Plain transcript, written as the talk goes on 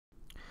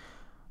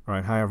All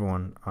right, hi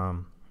everyone.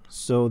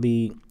 So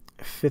the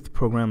fifth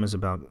program is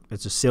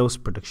it's a sales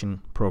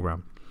prediction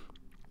program,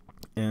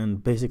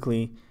 and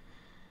basically,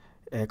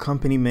 a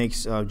company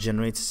generates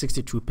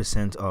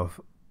 62%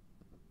 of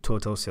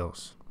total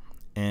sales,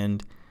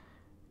 and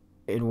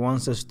it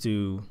wants us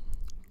to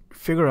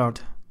figure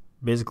out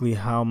basically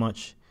how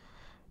much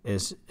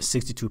is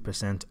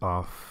 62%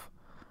 of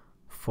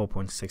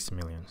 4.6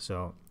 million.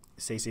 So,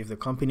 say if the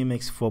company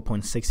makes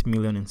 4.6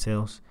 million in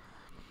sales,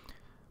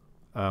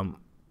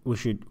 we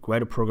should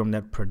write a program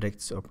that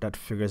predicts or that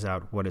figures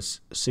out what is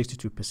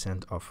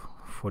 62% of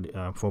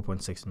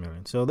 4.6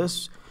 million. So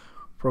this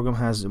program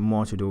has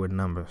more to do with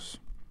numbers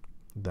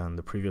than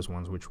the previous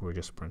ones, which we're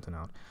just printing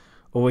out.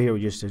 Over here,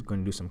 we're just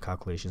going to do some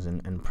calculations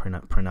and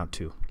print out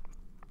two.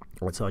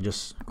 So I'll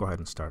just go ahead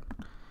and start.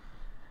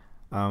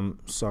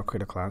 So I'll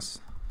create a class,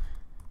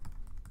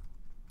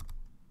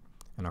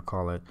 and I'll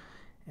call it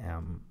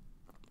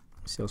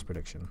sales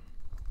prediction.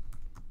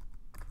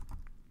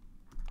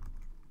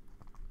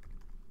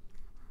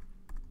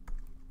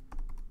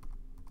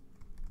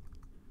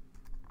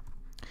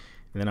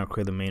 And then I'll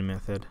create the main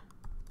method.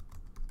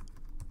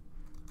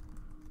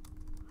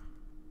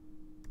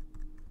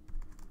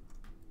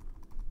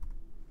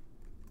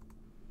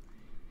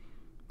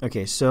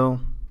 Okay, so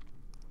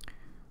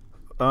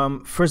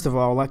first of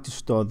all, I would like to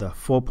store the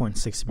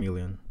 4.6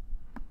 million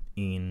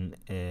in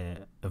a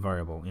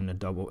variable, in a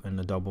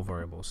double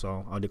variable.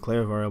 So I'll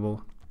declare a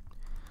variable.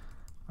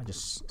 I'll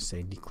just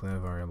say declare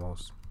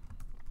variables,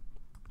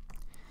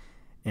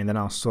 and then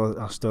I'll store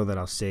that.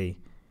 I'll say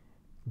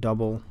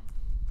double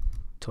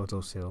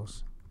total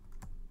sales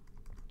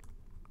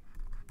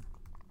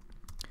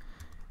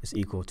is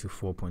equal to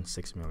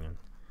 4.6 million.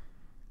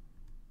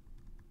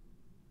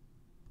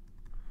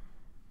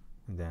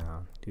 And then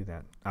I'll do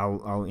that.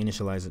 I'll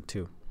initialize it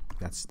too.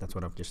 That's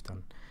what I've just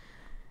done.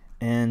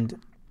 And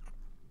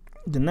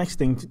the next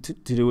thing to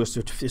do is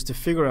to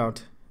figure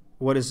out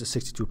what is the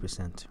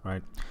 62%,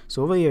 right?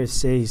 So over here it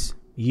says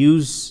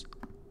use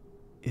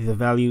the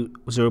value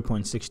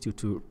 0.62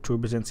 to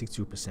represent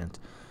 62%.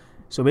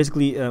 So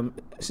basically,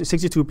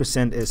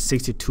 62% is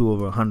 62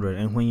 over 100,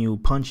 and when you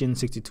punch in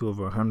 62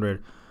 over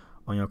 100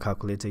 on your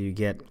calculator, you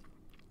get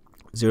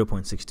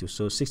 0.62.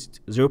 So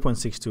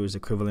 0.62 is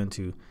equivalent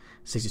to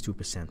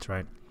 62%,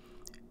 right?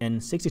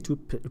 And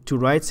to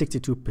write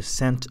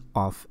 62%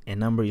 of a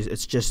number,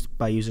 it's just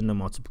by using the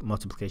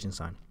multiplication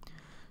sign.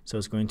 So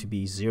it's going to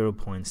be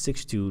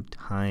 0.62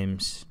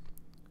 times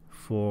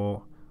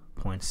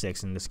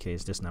 4.6, in this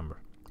case, this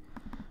number.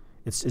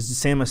 It's the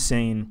same as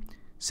saying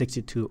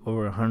 62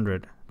 over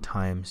 100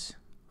 times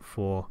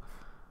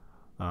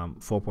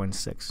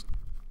 4.6.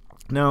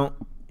 Now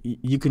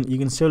you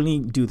can certainly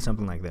do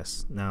something like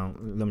this. Now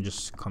let me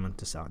just comment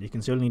this out. You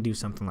can certainly do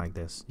something like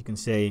this. You can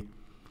say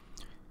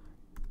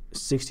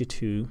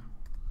 62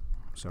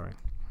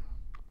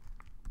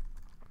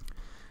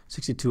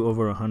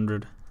 over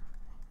 100,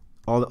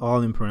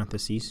 all in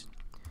parentheses,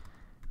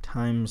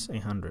 times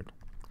 100.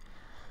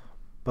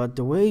 But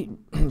the way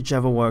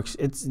Java works,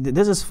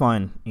 this is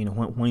fine,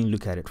 when you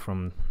look at it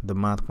from the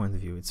math point of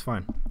view, it's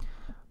fine.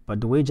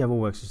 But the way Java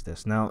works is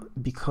this. Now,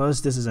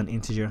 because this is an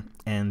integer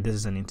and this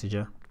is an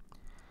integer,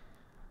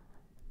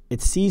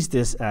 it sees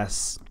this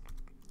as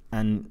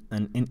an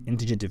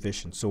integer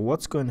division. So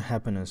what's going to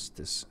happen is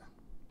this.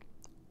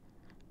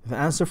 The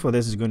answer for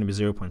this is going to be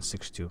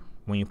 0.62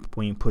 when you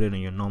put it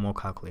in your normal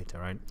calculator,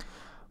 right?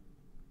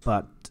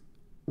 But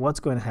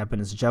what's going to happen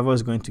is Java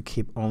is going to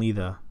keep only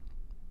the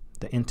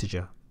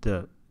integer,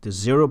 the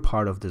zero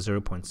part of the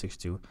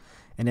 0.62,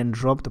 and then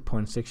drop the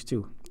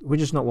 0.62,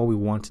 which is not what we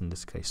want in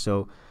this case.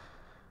 So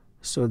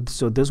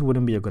this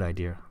wouldn't be a good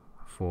idea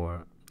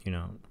for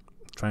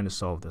trying to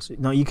solve this.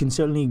 Now you can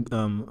certainly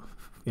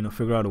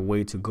figure out a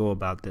way to go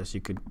about this.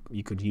 You could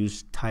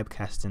use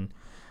typecasting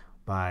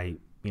by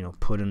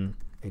putting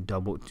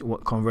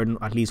converting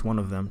at least one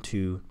of them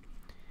to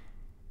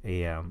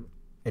a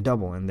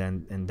double, and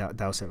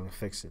that'll certainly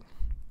fix it.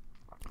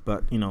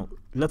 But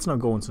let's not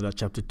go into that.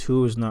 Chapter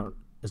 2 is not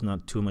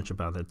too much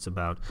about that. It's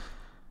about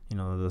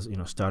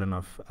starting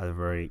off at a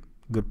very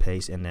good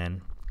pace and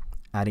then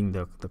adding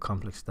the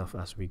complex stuff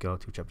as we go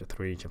to chapter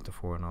 3, chapter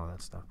 4, and all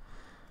that stuff.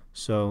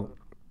 So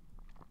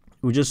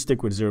we just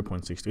stick with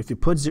 0.62. If you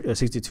put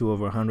 62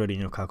 over 100 in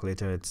your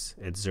calculator, it's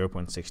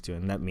 0.62,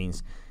 and that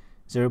means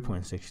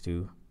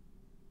 0.62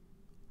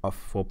 of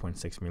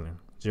 4.6 million.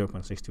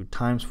 0.62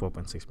 times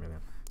 4.6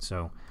 million.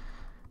 So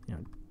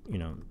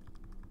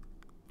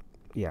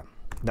yeah,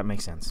 that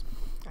makes sense,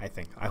 I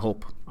think. I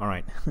hope. All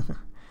right.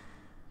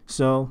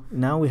 So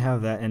now we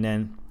have that, and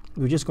then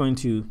we're just going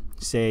to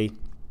say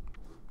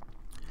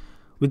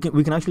we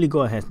can actually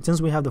go ahead, since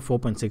we have the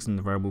 4.6 in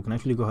the variable, we can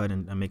actually go ahead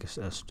and make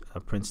a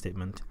print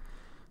statement.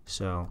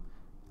 So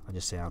I'll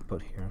just say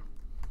output here,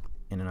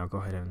 and then I'll go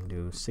ahead and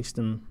do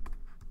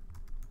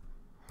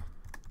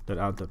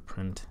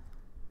system.out.println,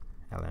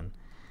 and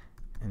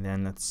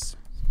then let's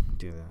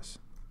do this.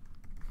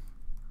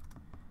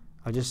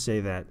 I'll just say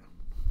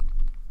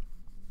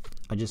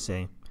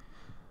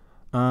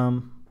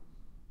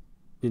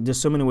there's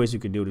so many ways you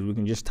could do it. We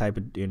can just type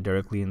it in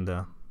directly in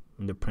the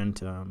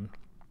print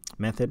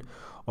method,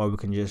 or we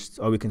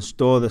can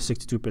store the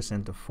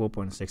 62% of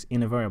 4.6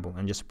 in a variable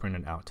and just print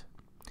it out.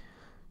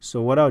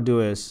 So what I'll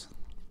do is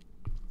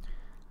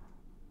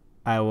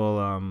I will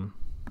I'll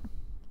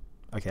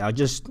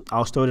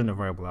store it in a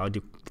variable. I'll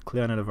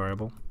declare another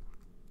variable,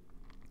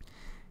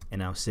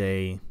 and I'll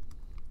say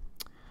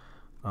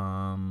you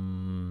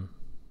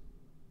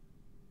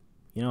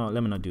know,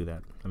 let me not do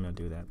that. I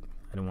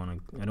don't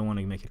want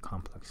to make it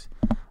complex.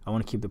 I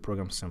want to keep the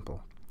program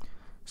simple.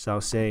 So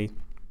I'll say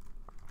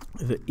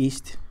the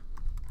East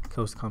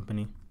Coast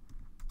Company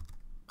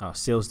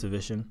sales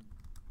division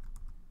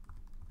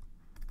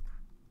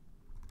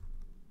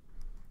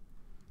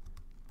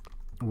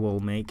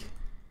will make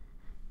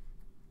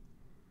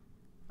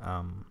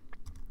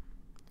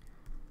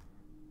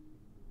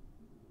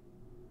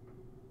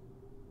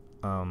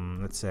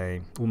let's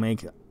say we'll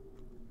make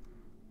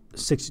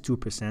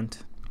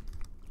 62%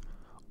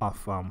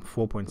 of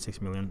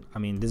 4.6 million. I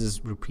mean, this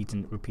is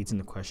repeating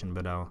the question,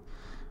 but I'll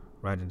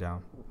write it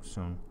down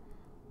soon.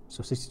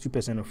 So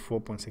 62% of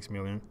 4.6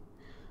 million,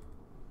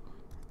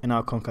 and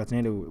I'll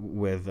concatenate it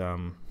with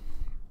a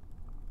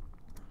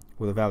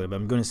value. But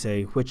I'm going to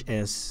say which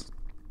is,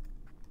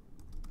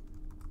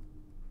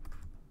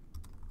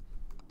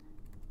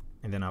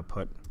 and then I'll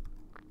put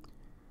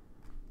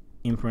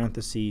in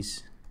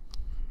parentheses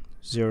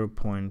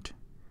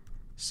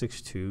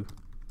 0.62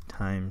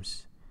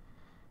 times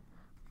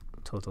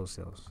total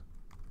sales.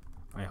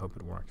 I hope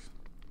it works.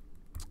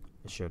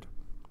 It should.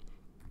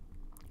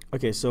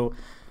 Okay, so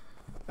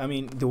I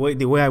mean, the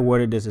way I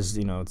worded this is,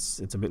 you know, it's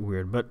a bit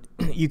weird, but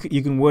you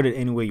can word it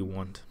any way you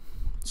want.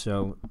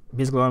 So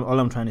basically, all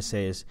I'm trying to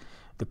say is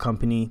the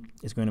company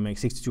is going to make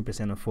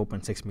 62% of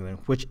 4.6 million,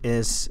 which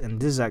is, and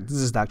this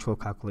is the actual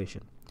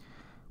calculation,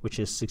 which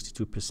is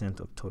 62%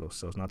 of total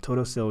sales. Now,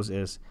 total sales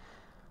is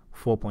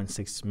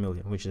 4.6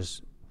 million, which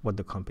is what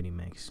the company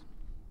makes.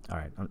 All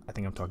right, I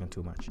think I'm talking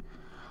too much. All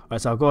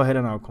right, so I'll go ahead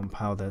and I'll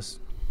compile this,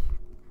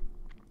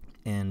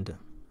 and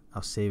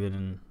I'll save it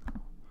in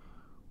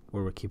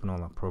where we're keeping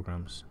all our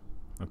programs.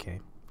 Okay.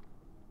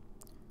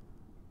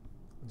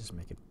 Just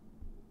make it.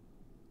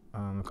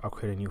 I'll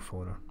create a new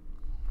folder.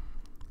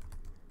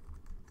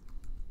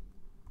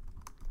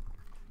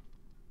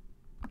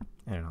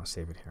 And I'll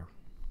save it here.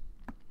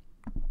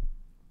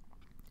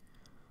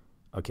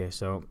 Okay,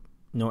 so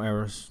no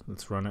errors.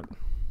 Let's run it.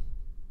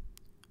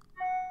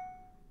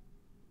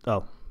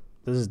 Oh,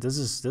 this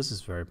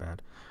is very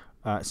bad.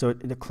 So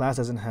the class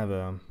doesn't have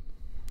a.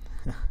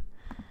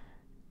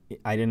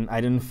 I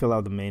didn't fill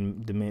out the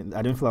main.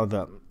 I didn't fill out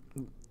the.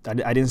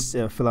 I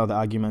didn't fill out the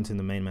argument in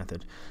the main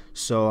method.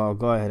 So I'll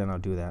go ahead and I'll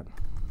do that.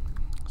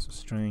 So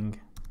string.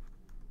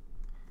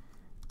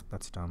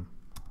 That's dumb.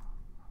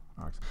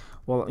 All right.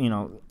 Well, you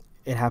know,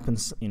 it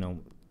happens, you know,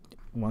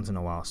 once in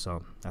a while,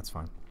 so that's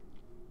fine.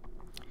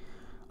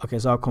 Okay,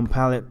 so I'll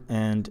compile it,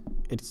 and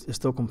it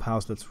still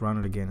compiles. Let's run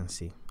it again and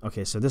see.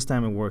 Okay, so this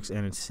time it works,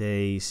 and it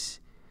says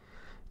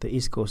the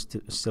East Coast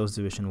sales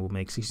division will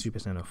make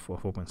 62% of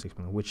 4.6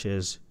 million, which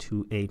is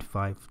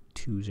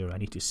 28520. I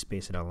need to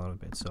space it out a little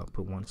bit, so I'll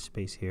put one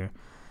space here,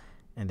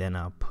 and then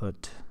I'll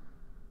put,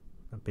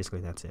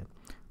 basically that's it.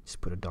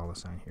 Just put a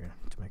 $sign here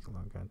to make it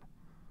look good.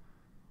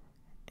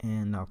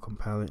 And I'll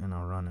compile it and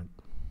I'll run it.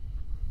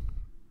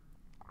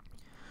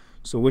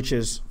 So which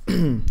is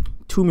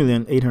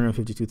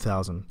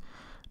 2,852,000.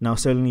 Now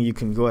certainly you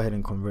can go ahead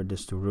and convert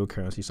this to real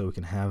currency, so you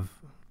can have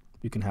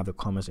the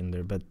commas in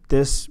there. But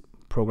this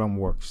program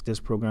works. This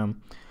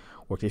program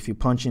works. If you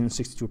punch in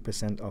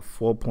 62% of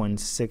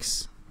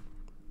 4.6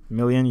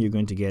 million, you're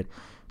going to get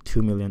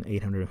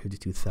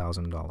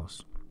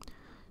 $2,852,000.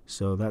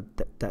 So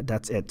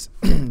that's it.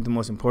 The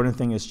most important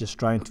thing is just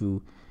trying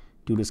to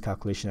do this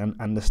calculation and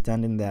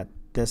understanding that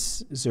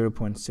this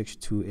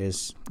 0.62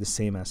 is the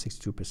same as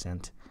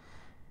 62%.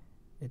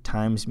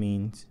 Times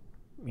means,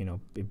 you know,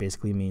 it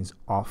basically means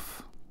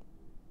off,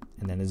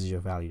 and then this is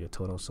your value, the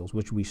total sales,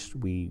 which we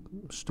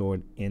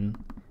stored in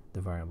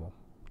the variable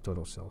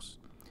total sales.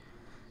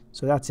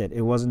 So that's it.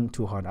 It wasn't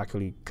too hard,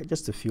 actually.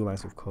 Just a few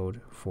lines of code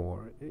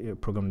for a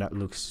program that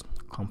looks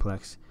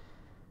complex.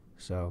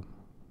 So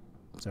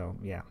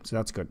yeah, so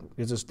that's good.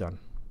 It's just done.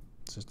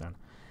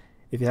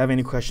 If you have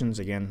any questions,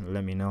 again,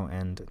 let me know.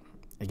 And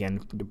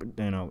again,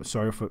 you know,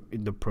 sorry for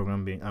the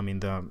program being,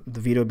 the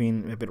video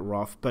being a bit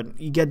rough, but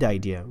you get the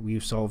idea.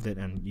 We've solved it,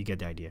 and you get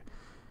the idea.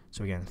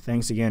 So again,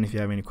 thanks again. If you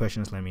have any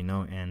questions, let me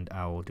know, and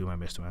I will do my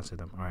best to answer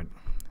them. All right,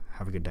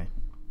 have a good day.